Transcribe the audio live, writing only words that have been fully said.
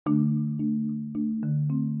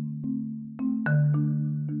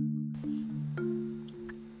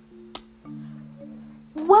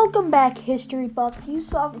Welcome back, history buffs. You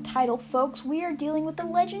saw the title, folks. We are dealing with the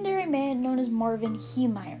legendary man known as Marvin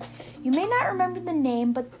Heemeyer. You may not remember the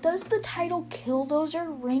name, but does the title Killdozer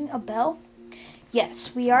ring a bell?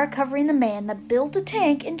 Yes, we are covering the man that built a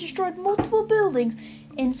tank and destroyed multiple buildings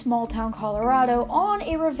in small-town Colorado on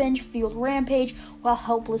a revenge-fueled rampage while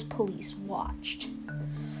helpless police watched.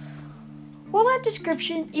 While that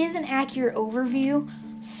description is an accurate overview,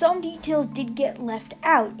 some details did get left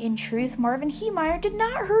out. In truth, Marvin Heemeyer did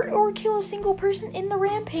not hurt or kill a single person in the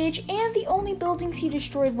rampage, and the only buildings he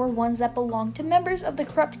destroyed were ones that belonged to members of the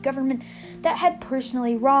corrupt government that had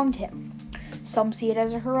personally wronged him. Some see it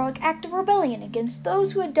as a heroic act of rebellion against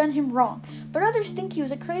those who had done him wrong, but others think he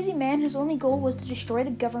was a crazy man whose only goal was to destroy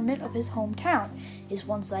the government of his hometown. Is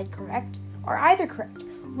one side correct, or either correct?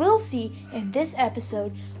 We'll see in this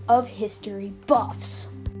episode of History Buffs.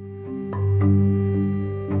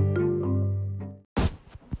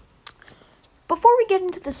 Before we get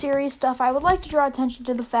into the serious stuff, I would like to draw attention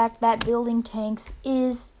to the fact that building tanks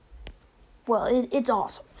it's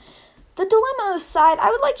awesome. The dilemma aside, I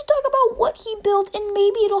would like to talk about what he built, and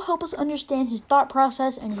maybe it'll help us understand his thought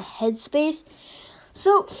process and his headspace.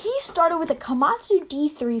 So, he started with a Komatsu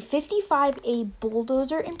D355A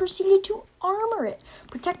bulldozer and proceeded to armor it,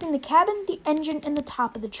 protecting the cabin, the engine, and the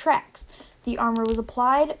top of the tracks. The armor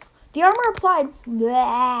applied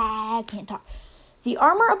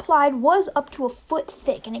was up to a foot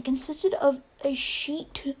thick, and it consisted of a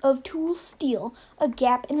sheet of tool steel, a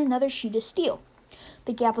gap, and another sheet of steel.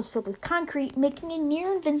 The gap was filled with concrete, making a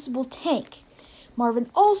near-invincible tank.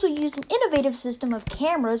 Marvin also used an innovative system of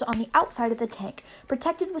cameras on the outside of the tank,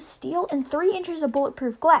 protected with steel and 3 inches of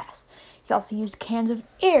bulletproof glass. He also used cans of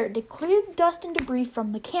air to clear the dust and debris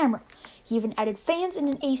from the camera. He even added fans and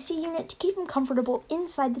an AC unit to keep him comfortable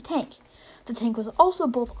inside the tank. The tank was also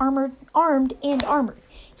both armed and armored.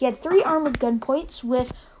 He had 3 armored gun points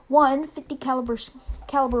with one .50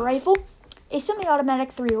 caliber rifle, a semi-automatic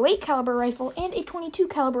 .308 caliber rifle, and a .22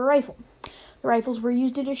 caliber rifle. The rifles were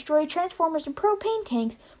used to destroy transformers and propane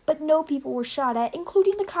tanks, but no people were shot at,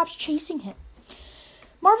 including the cops chasing him.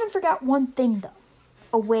 Marvin forgot one thing, though: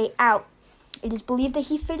 a way out. It is believed that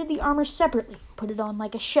he fitted the armor separately, put it on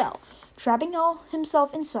like a shell, trapping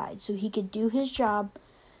himself inside so he could do his job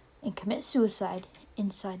and commit suicide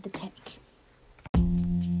inside the tank.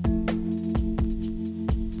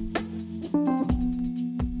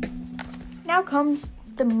 Now comes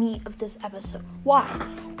the meat of this episode. Why?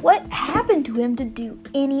 What happened to him to do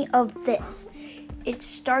any of this? It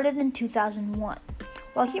started in 2001.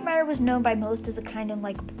 While Heemeyer was known by most as a kind and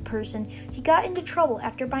likable person, he got into trouble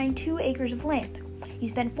after buying 2 acres of land. He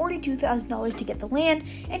spent $42,000 to get the land,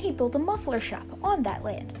 and he built a muffler shop on that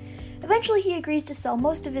land. Eventually, he agrees to sell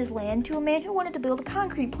most of his land to a man who wanted to build a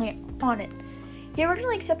concrete plant on it. He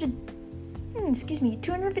originally accepted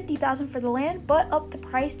 $250,000 for the land, but upped the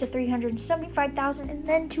price to $375,000 and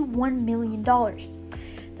then to $1 million.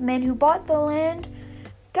 The man who bought the land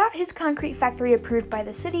got his concrete factory approved by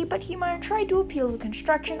the city, but Heemeyer tried to appeal the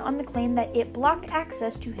construction on the claim that it blocked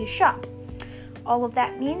access to his shop. All of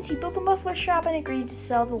that means he built a muffler shop and agreed to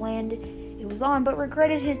sell the land it was on, but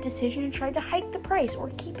regretted his decision and tried to hike the price or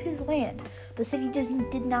keep his land. The city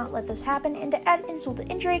did not let this happen, and to add insult to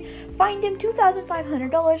injury, fined him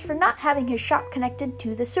 $2,500 for not having his shop connected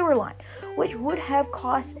to the sewer line, which would have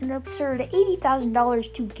cost an absurd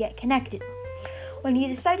 $80,000 to get connected. When he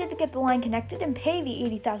decided to get the line connected and pay the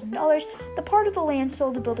 $80,000, the part of the land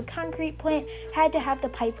sold to build a concrete plant had to have the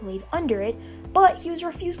pipe laid under it, but he was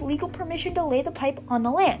refused legal permission to lay the pipe on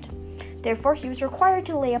the land. Therefore, he was required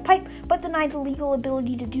to lay a pipe, but denied the legal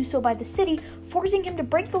ability to do so by the city, forcing him to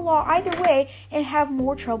break the law either way and have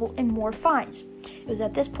more trouble and more fines. It was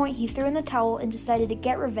at this point he threw in the towel and decided to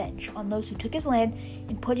get revenge on those who took his land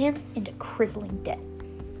and put him into crippling debt.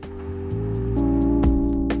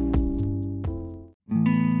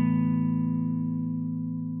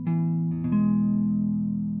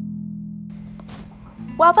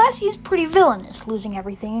 While that seems pretty villainous, losing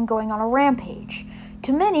everything and going on a rampage,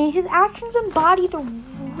 to many, his actions embody the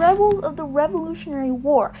rebels of the Revolutionary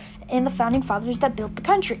War and the founding fathers that built the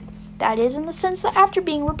country. That is, in the sense that after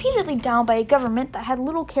being repeatedly downed by a government that had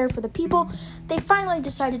little care for the people, they finally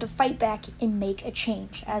decided to fight back and make a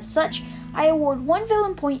change. As such, I award 1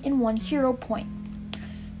 villain point and 1 hero point.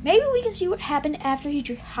 Maybe we can see what happened after he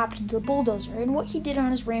hopped into the bulldozer and what he did on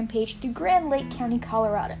his rampage through Grand Lake County,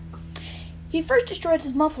 Colorado. He first destroyed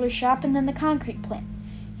his muffler shop and then the concrete plant.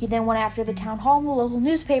 He then went after the town hall and the local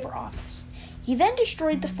newspaper office. He then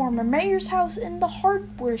destroyed the former mayor's house and the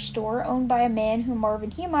hardware store owned by a man who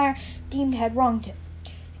Marvin Heemeyer deemed had wronged him,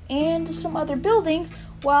 and some other buildings,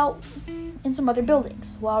 while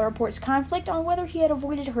reports conflict on whether he had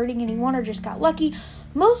avoided hurting anyone or just got lucky.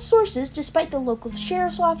 Most sources, despite the local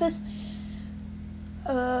sheriff's office,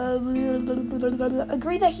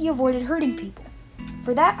 agree that he avoided hurting people.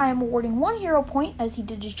 For that, I am awarding 1 hero point, as he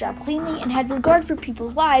did his job cleanly and had regard for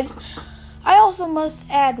people's lives. I also must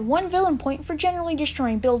add 1 villain point for generally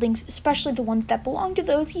destroying buildings, especially the ones that belonged to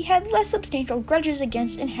those he had less substantial grudges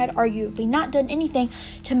against and had arguably not done anything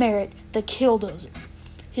to merit the Killdozer.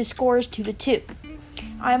 His score is 2-2.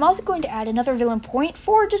 I am also going to add another villain point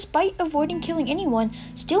for, despite avoiding killing anyone,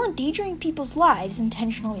 still endangering people's lives,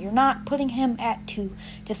 intentionally or not, putting him at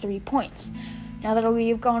 2-3 points. Now that we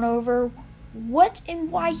have gone over what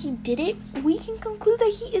and why he did it, we can conclude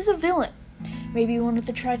that he is a villain. Maybe one with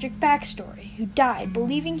a tragic backstory, who died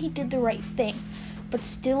believing he did the right thing, but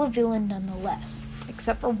still a villain nonetheless,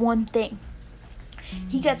 except for one thing.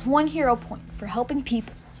 He gets 1 hero point for helping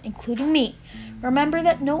people, including me. Remember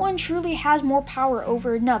that no one truly has more power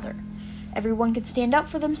over another. Everyone can stand up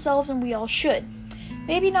for themselves, and we all should.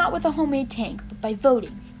 Maybe not with a homemade tank, but by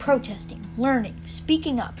voting, protesting, learning,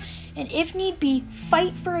 speaking up, and if need be,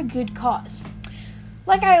 fight for a good cause.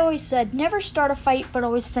 Like I always said, never start a fight, but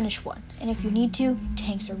always finish one. And if you need to,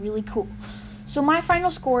 tanks are really cool. So my final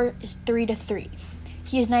score is 3-3.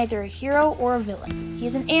 He is neither a hero or a villain. He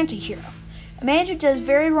is an anti-hero. A man who does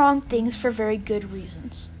very wrong things for very good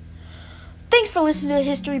reasons. Thanks for listening to the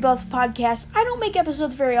History Buffs podcast. I don't make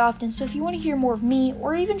episodes very often, so if you want to hear more of me,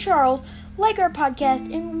 or even Charles, like our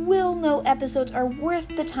podcast and will know episodes are worth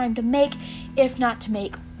the time to make, if not to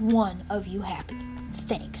make one of you happy.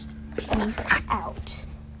 Thanks. Peace out.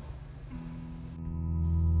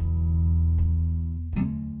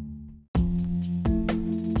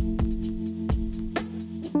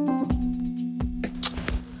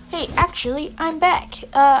 Hey, actually, I'm back.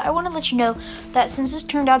 I want to let you know that since this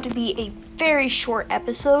turned out to be a very short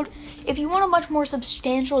episode, if you want a much more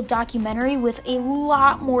substantial documentary with a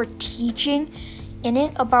lot more teaching in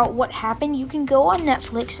it about what happened, you can go on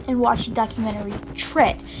Netflix and watch the documentary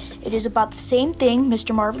Tread. It is about the same thing,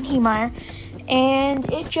 Mr. Marvin Heemeyer, and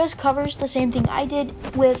it just covers the same thing I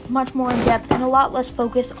did with much more in depth and a lot less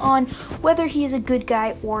focus on whether he is a good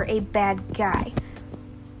guy or a bad guy.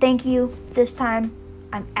 Thank you. This time,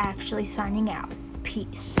 I'm actually signing out.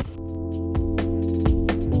 Peace.